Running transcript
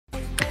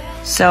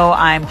So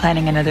I'm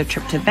planning another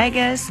trip to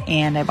Vegas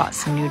and I bought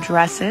some new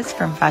dresses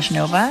from Fashion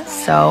Nova.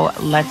 So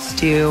let's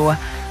do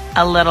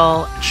a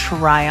little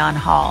try on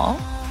haul.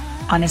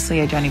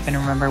 Honestly, I don't even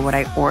remember what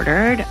I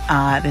ordered.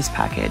 This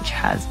package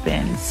has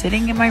been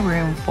sitting in my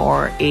room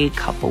for a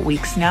couple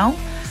weeks now.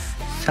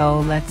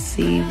 So let's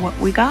see what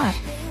we got.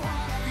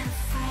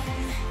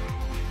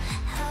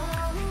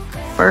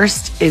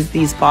 First is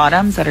these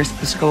bottoms that are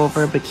supposed to go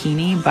over a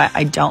bikini, but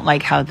I don't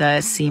like how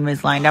the seam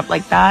is lined up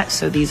like that.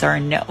 So these are a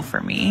no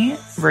for me.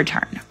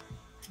 Return.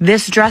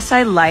 This dress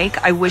I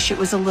like. I wish it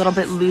was a little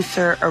bit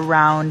looser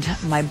around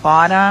my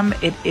bottom.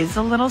 It is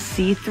a little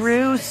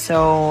see-through,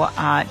 so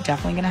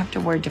definitely gonna have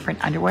to wear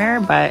different underwear,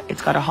 but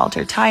it's got a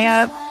halter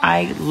tie-up.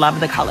 I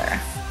love the color.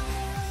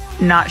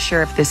 Not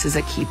sure if this is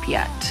a keep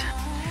yet.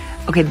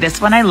 Okay,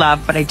 this one I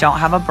love, but I don't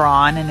have a bra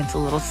on and it's a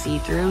little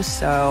see-through,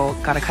 so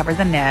gotta cover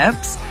the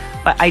nips.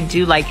 But I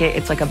do like it.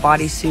 It's like a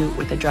bodysuit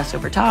with a dress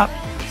over top.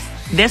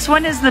 This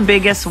one is the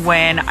biggest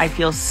win. I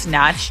feel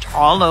snatched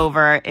all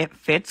over. It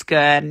fits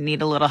good.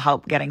 Need a little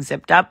help getting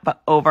zipped up,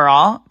 but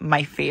overall,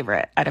 my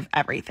favorite out of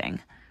everything.